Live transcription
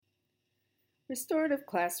Restorative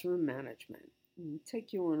classroom management.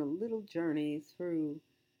 Take you on a little journey through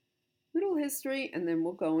little history and then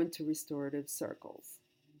we'll go into restorative circles.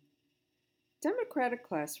 Democratic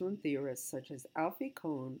classroom theorists such as Alfie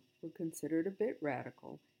Kohn were considered a bit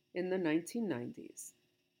radical in the 1990s,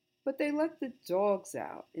 but they let the dogs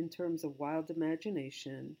out in terms of wild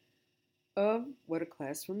imagination of what a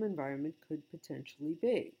classroom environment could potentially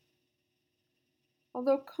be.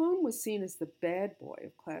 Although Kohn was seen as the bad boy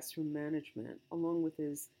of classroom management, along with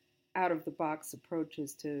his out of the box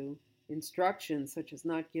approaches to instruction, such as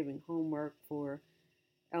not giving homework for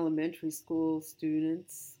elementary school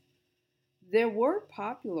students, there were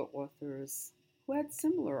popular authors who had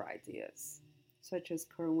similar ideas, such as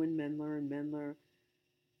Kerwin, Mendler, and Mendler.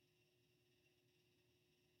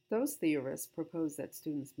 Those theorists proposed that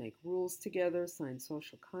students make rules together, sign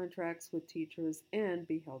social contracts with teachers, and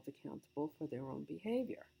be held accountable for their own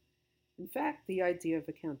behavior. In fact, the idea of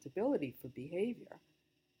accountability for behavior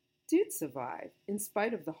did survive in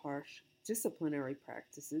spite of the harsh disciplinary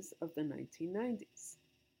practices of the 1990s.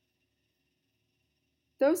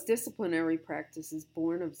 Those disciplinary practices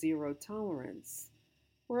born of zero tolerance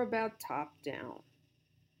were about top down.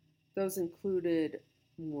 Those included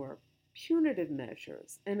more punitive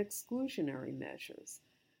measures and exclusionary measures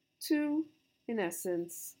to, in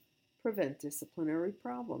essence, prevent disciplinary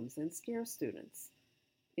problems and scare students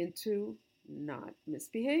into not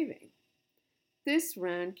misbehaving. This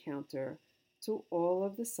ran counter to all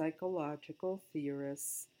of the psychological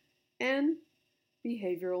theorists and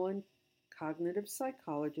behavioral and cognitive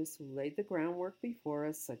psychologists who laid the groundwork before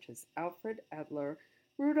us, such as Alfred Adler,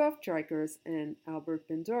 Rudolf Dreikurs, and Albert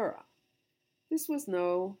Bandura. This was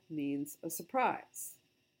no means a surprise.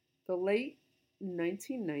 The late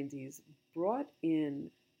 1990s brought in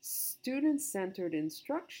student-centered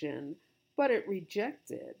instruction, but it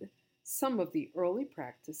rejected some of the early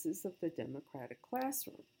practices of the democratic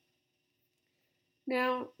classroom.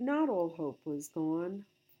 Now, not all hope was gone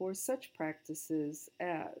for such practices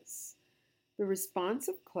as the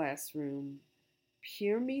responsive classroom,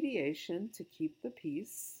 peer mediation to keep the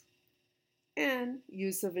peace, and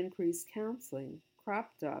use of increased counseling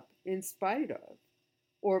cropped up in spite of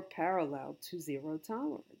or parallel to zero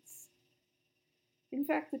tolerance. In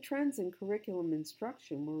fact, the trends in curriculum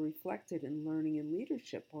instruction were reflected in learning and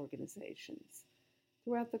leadership organizations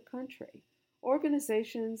throughout the country.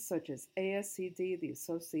 Organizations such as ASCD, the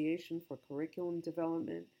Association for Curriculum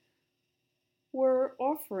Development, were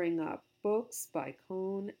offering up books by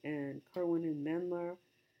Kohn and Kerwin and Mendler,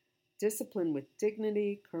 Discipline with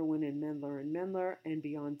Dignity, Kerwin and Mendler, and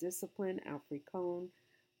Beyond Discipline, Alfred Kohn,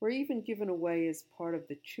 were even given away as part of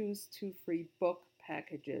the Choose 2 free book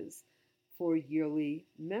packages for yearly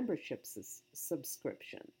membership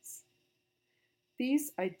subscriptions.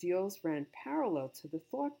 These ideals ran parallel to the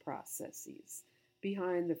thought processes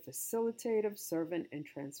behind the facilitative, servant, and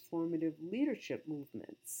transformative leadership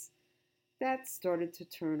movements that started to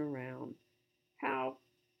turn around how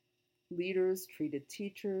leaders treated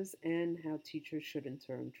teachers and how teachers should in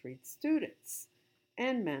turn treat students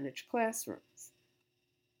and manage classrooms.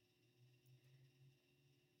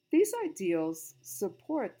 These ideals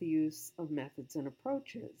support the use of methods and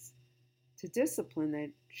approaches to discipline that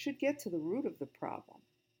should get to the root of the problem.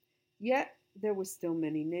 Yet, there were still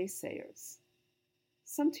many naysayers.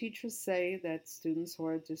 Some teachers say that students who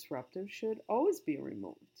are disruptive should always be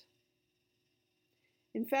removed.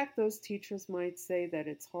 In fact, those teachers might say that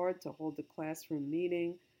it's hard to hold a classroom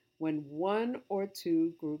meeting when one or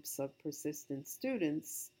two groups of persistent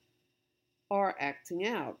students are acting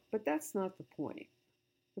out, but that's not the point.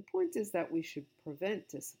 The point is that we should prevent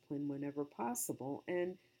discipline whenever possible,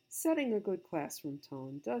 and setting a good classroom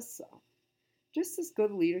tone does so. Just as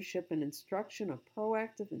good leadership and instruction are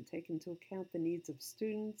proactive and take into account the needs of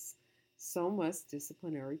students, so must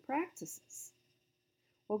disciplinary practices.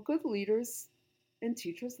 While good leaders and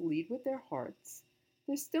teachers lead with their hearts,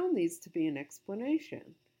 there still needs to be an explanation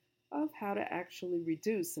of how to actually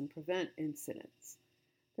reduce and prevent incidents.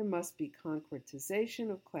 There must be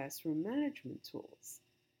concretization of classroom management tools.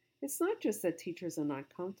 It's not just that teachers are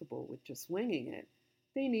not comfortable with just winging it.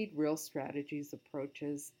 They need real strategies,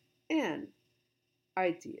 approaches, and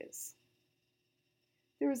ideas.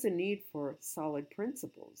 There is a need for solid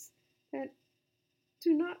principles that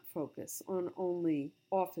do not focus on only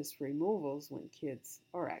office removals when kids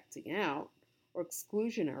are acting out, or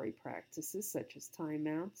exclusionary practices such as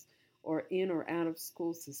timeouts or in or out of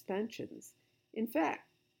school suspensions. In fact,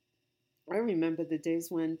 I remember the days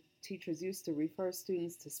when teachers used to refer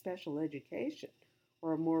students to special education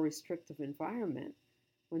or a more restrictive environment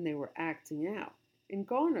when they were acting out. And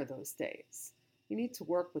gone are those days. We need to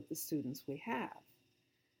work with the students we have.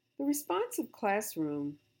 The responsive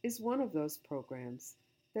classroom is one of those programs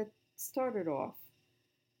that started off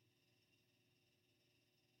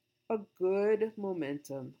a good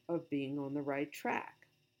momentum of being on the right track.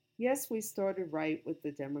 Yes, we started right with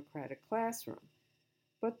the democratic classroom,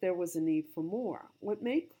 but there was a need for more. What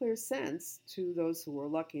made clear sense to those who were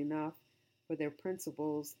lucky enough for their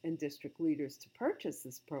principals and district leaders to purchase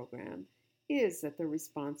this program is that the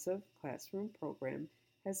responsive classroom program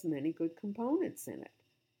has many good components in it.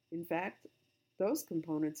 In fact, those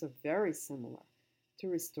components are very similar to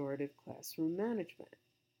restorative classroom management.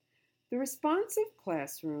 The responsive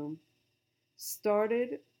classroom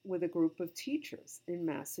started with a group of teachers in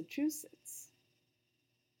Massachusetts.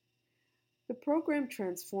 The program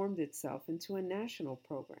transformed itself into a national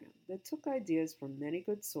program that took ideas from many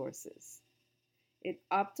good sources. It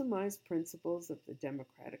optimized principles of the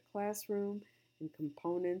democratic classroom and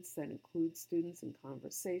components that include students in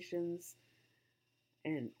conversations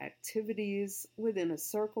and activities within a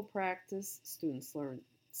circle practice. Students learn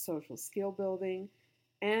social skill building,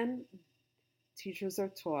 and teachers are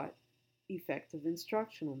taught effective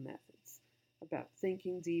instructional methods about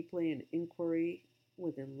thinking deeply and inquiry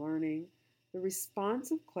within learning. The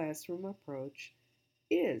responsive classroom approach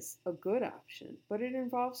is a good option, but it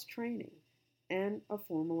involves training and a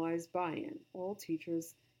formalized buy in. All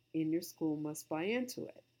teachers in your school must buy into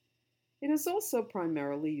it. It is also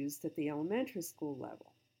primarily used at the elementary school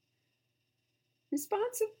level.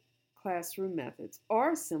 Responsive classroom methods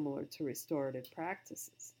are similar to restorative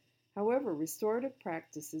practices. However, restorative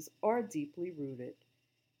practices are deeply rooted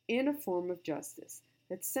in a form of justice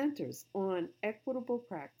that centers on equitable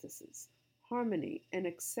practices, harmony, and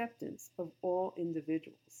acceptance of all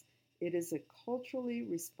individuals. It is a culturally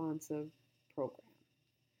responsive program.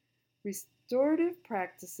 Restorative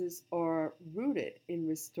practices are rooted in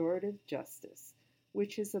restorative justice,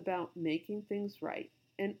 which is about making things right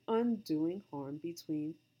and undoing harm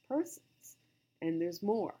between persons. And there's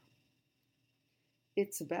more.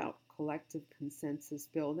 It's about collective consensus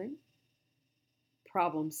building,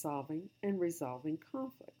 problem solving, and resolving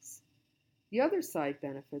conflicts. The other side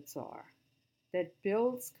benefits are that it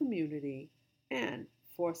builds community and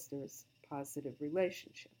fosters positive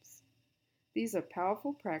relationships. These are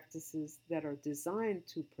powerful practices that are designed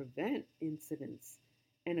to prevent incidents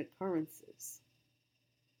and occurrences,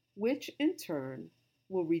 which in turn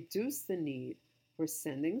will reduce the need for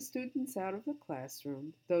sending students out of the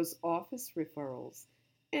classroom, those office referrals,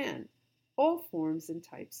 and all forms and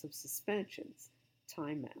types of suspensions,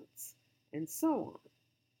 timeouts, and so on.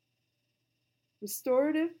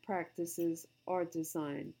 Restorative practices are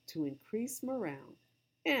designed to increase morale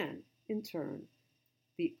and, in turn,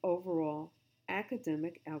 the overall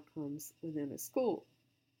academic outcomes within a school.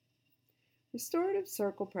 Restorative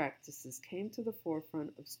circle practices came to the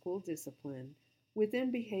forefront of school discipline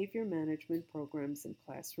within behavior management programs and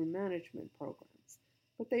classroom management programs,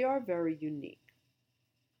 but they are very unique.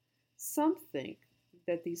 Some think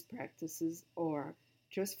that these practices are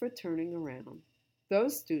just for turning around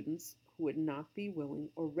those students who would not be willing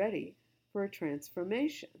or ready for a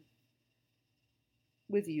transformation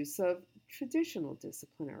with use of traditional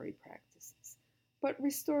disciplinary practices. But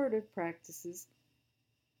restorative practices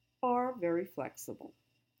are very flexible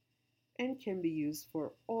and can be used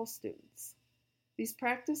for all students. These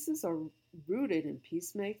practices are rooted in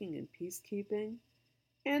peacemaking and peacekeeping,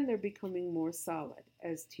 and they're becoming more solid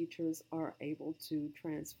as teachers are able to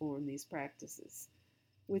transform these practices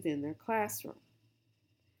within their classroom.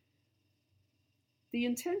 The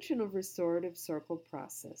intention of restorative circle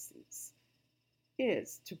processes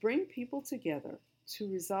is to bring people together to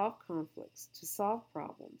resolve conflicts, to solve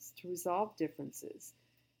problems, to resolve differences,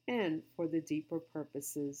 and for the deeper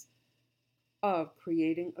purposes of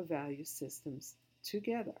creating a value systems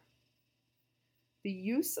together. The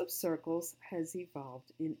use of circles has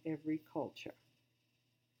evolved in every culture.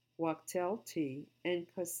 Wachtel T. and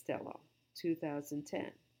Costello,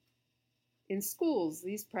 2010. In schools,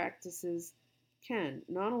 these practices can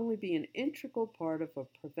not only be an integral part of a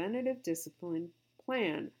preventative discipline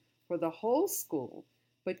plan for the whole school,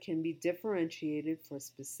 but can be differentiated for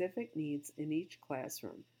specific needs in each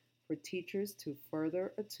classroom for teachers to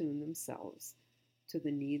further attune themselves to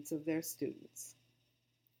the needs of their students.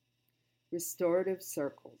 Restorative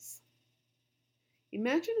circles.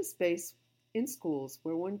 Imagine a space in schools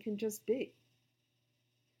where one can just be.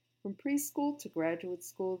 From preschool to graduate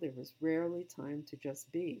school, there is rarely time to just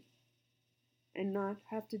be and not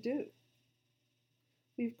have to do.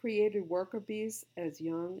 We've created worker bees as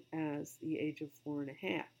young as the age of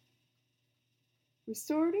 4.5.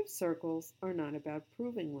 Restorative circles are not about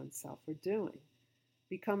proving oneself or doing,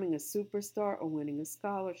 becoming a superstar or winning a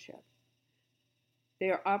scholarship. They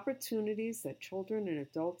are opportunities that children and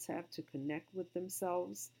adults have to connect with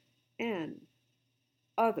themselves and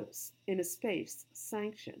others in a space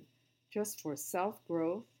sanctioned just for self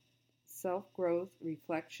growth,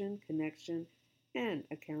 reflection, connection, and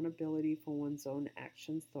accountability for one's own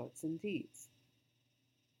actions, thoughts, and deeds.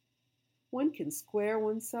 One can square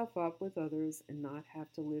oneself up with others and not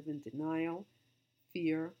have to live in denial,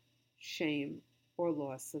 fear, shame, or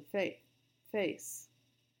loss of faith. Face.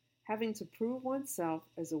 Having to prove oneself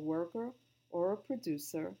as a worker or a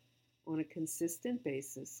producer on a consistent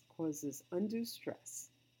basis causes undue stress.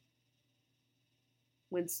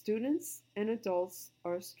 When students and adults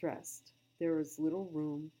are stressed, there is little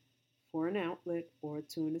room for an outlet or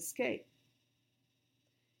to an escape.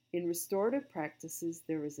 In restorative practices,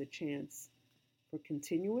 there is a chance for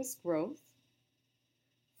continuous growth,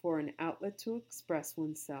 for an outlet to express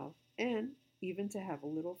oneself, and even to have a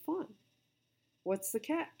little fun. What's the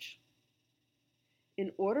catch?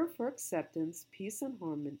 In order for acceptance, peace, and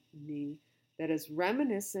harmony that is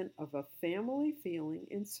reminiscent of a family feeling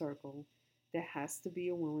in circle, there has to be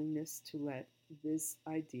a willingness to let this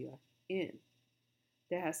idea in.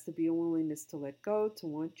 There has to be a willingness to let go, to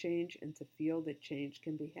want change, and to feel that change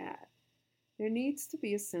can be had. There needs to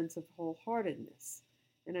be a sense of wholeheartedness.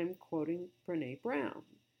 And I'm quoting Brene Brown.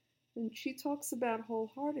 And she talks about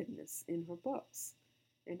wholeheartedness in her books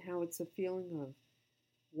and how it's a feeling of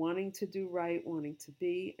wanting to do right, wanting to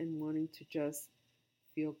be, and wanting to just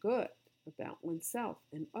feel good about oneself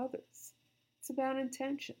and others. It's about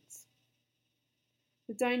intentions.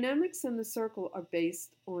 The dynamics in the circle are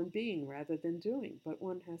based on being rather than doing, but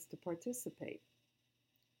one has to participate.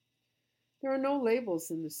 There are no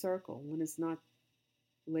labels in the circle. One is not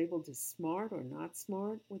labeled as smart or not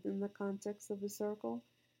smart within the context of the circle.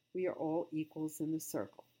 We are all equals in the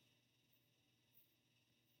circle.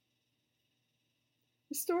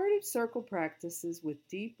 Restorative circle practices with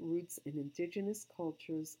deep roots in indigenous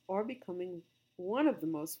cultures are becoming one of the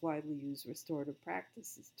most widely used restorative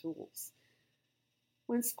practices tools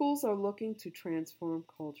when schools are looking to transform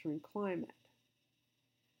culture and climate.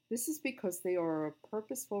 This is because they are a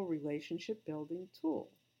purposeful relationship building tool,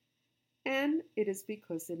 and it is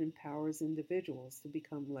because it empowers individuals to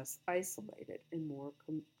become less isolated and more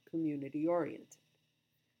community oriented.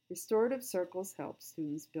 Restorative circles help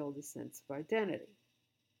students build a sense of identity.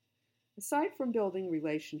 Aside from building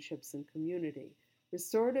relationships and community,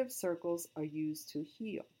 restorative circles are used to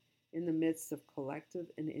heal in the midst of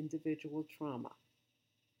collective and individual trauma.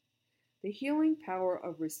 The healing power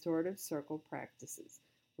of restorative circle practices,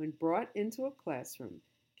 when brought into a classroom,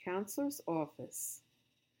 counselor's office,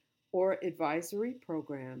 or advisory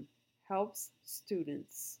program, helps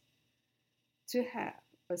students to have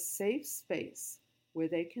a safe space where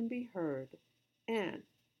they can be heard and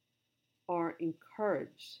are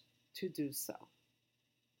encouraged to do so.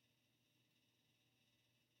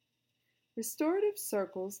 Restorative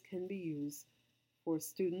circles can be used for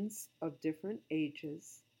students of different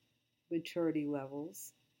ages, maturity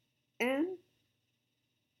levels, and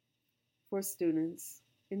for students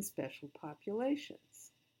in special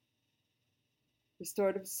populations.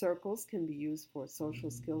 Restorative circles can be used for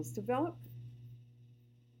social skills development.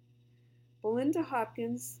 Belinda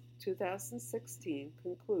Hopkins, 2016,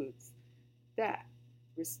 concludes that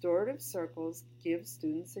restorative circles give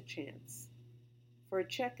students a chance for a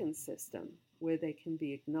check-in system where they can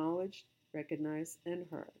be acknowledged, recognized, and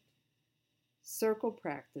heard. Circle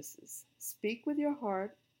practices. Speak with your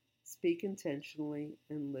heart, speak intentionally,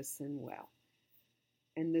 and listen well.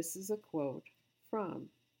 And this is a quote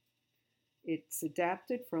it's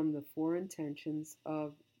adapted from the 4 intentions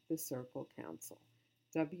of the Circle Council,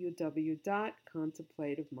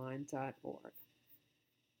 www.contemplativemind.org.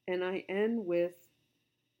 And I end with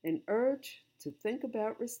an urge to think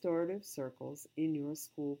about restorative circles in your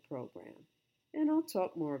school program. And I'll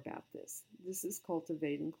talk more about this. This is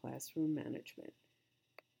Cultivating Classroom Management.